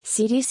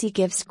CDC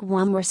gives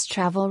Guam worst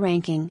travel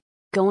ranking,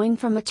 going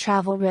from a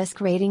travel risk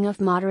rating of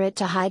moderate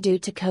to high due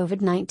to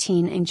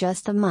COVID-19 in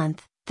just a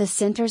month. The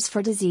Centers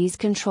for Disease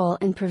Control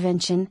and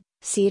Prevention,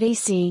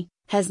 CDC,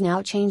 has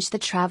now changed the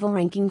travel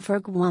ranking for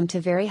Guam to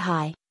very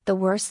high, the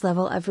worst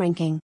level of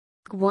ranking.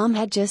 Guam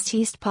had just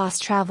eased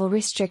past travel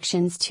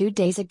restrictions 2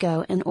 days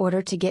ago in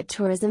order to get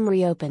tourism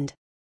reopened.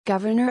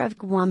 Governor of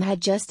Guam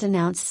had just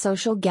announced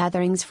social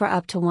gatherings for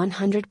up to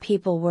 100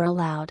 people were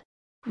allowed.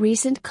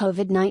 Recent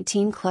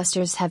COVID-19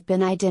 clusters have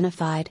been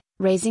identified,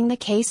 raising the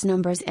case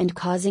numbers and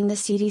causing the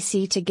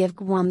CDC to give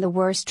Guam the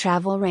worst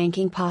travel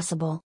ranking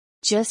possible.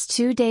 Just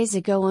 2 days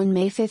ago on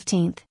May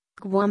 15,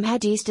 Guam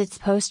had eased its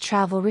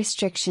post-travel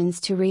restrictions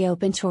to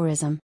reopen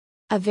tourism.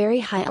 A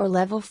very high or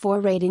level 4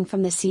 rating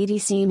from the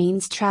CDC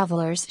means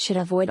travelers should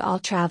avoid all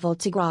travel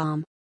to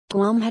Guam.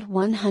 Guam had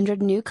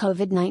 100 new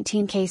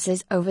COVID-19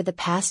 cases over the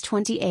past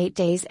 28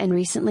 days and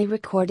recently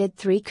recorded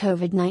 3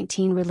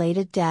 COVID-19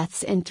 related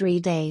deaths in 3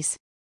 days.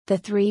 The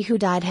 3 who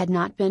died had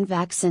not been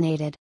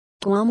vaccinated.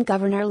 Guam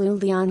Governor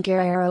Lulian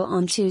Guerrero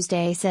on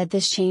Tuesday said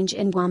this change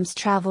in Guam's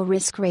travel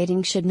risk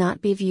rating should not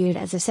be viewed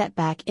as a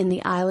setback in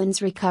the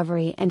island's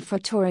recovery and for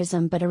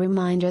tourism but a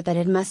reminder that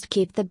it must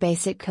keep the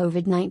basic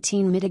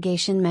COVID-19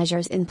 mitigation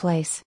measures in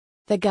place.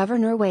 The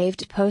governor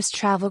waived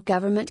post-travel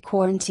government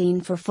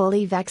quarantine for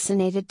fully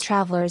vaccinated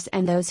travelers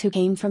and those who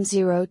came from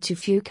 0 to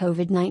few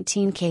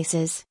COVID-19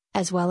 cases,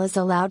 as well as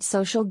allowed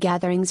social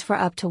gatherings for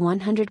up to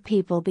 100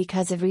 people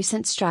because of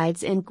recent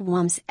strides in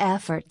Guam's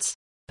efforts.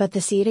 But the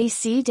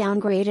CDC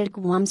downgraded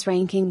Guam's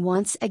ranking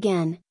once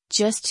again,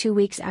 just 2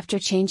 weeks after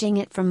changing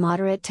it from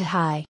moderate to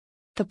high.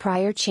 The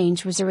prior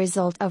change was a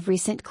result of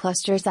recent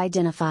clusters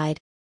identified.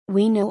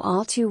 We know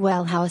all too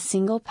well how a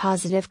single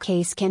positive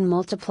case can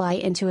multiply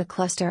into a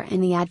cluster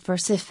and the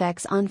adverse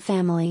effects on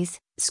families,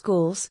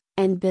 schools,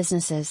 and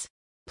businesses.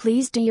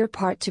 Please do your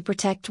part to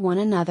protect one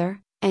another,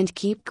 and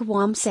keep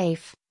Guam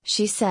safe,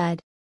 she said.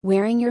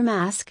 Wearing your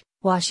mask,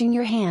 washing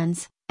your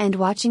hands, and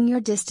watching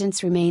your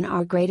distance remain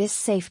our greatest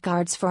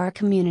safeguards for our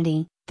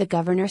community, the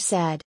governor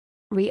said.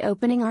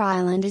 Reopening our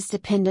island is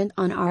dependent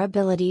on our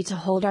ability to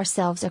hold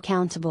ourselves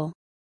accountable.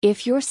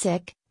 If you're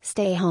sick,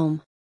 stay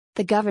home.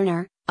 The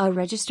governor, a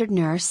registered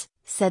nurse,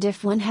 said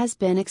if one has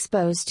been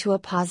exposed to a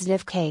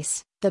positive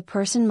case, the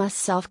person must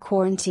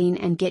self-quarantine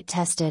and get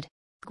tested.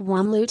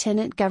 Guam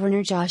Lieutenant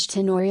Governor Josh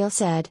Tenorio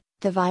said,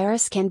 "The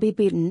virus can be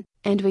beaten,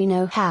 and we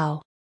know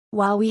how."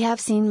 While we have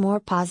seen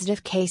more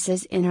positive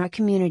cases in our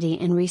community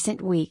in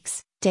recent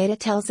weeks, data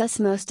tells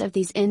us most of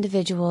these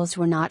individuals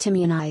were not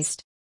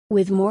immunized.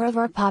 With more of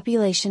our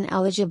population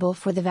eligible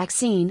for the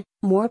vaccine,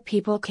 more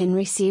people can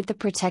receive the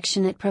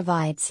protection it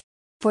provides.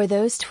 For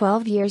those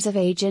 12 years of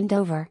age and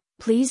over,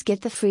 please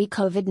get the free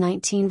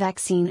COVID-19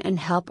 vaccine and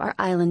help our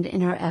island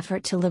in our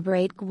effort to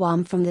liberate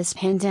Guam from this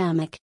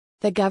pandemic.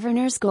 The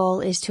governor's goal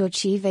is to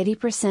achieve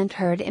 80%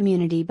 herd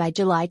immunity by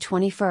July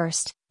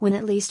 21, when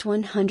at least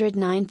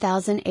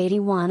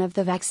 109,081 of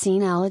the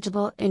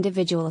vaccine-eligible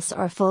individuals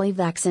are fully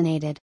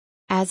vaccinated.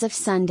 As of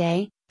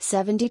Sunday,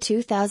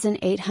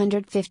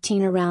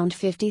 72,815, around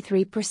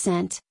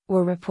 53%,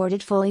 were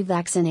reported fully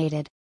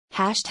vaccinated.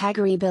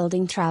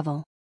 #rebuilding travel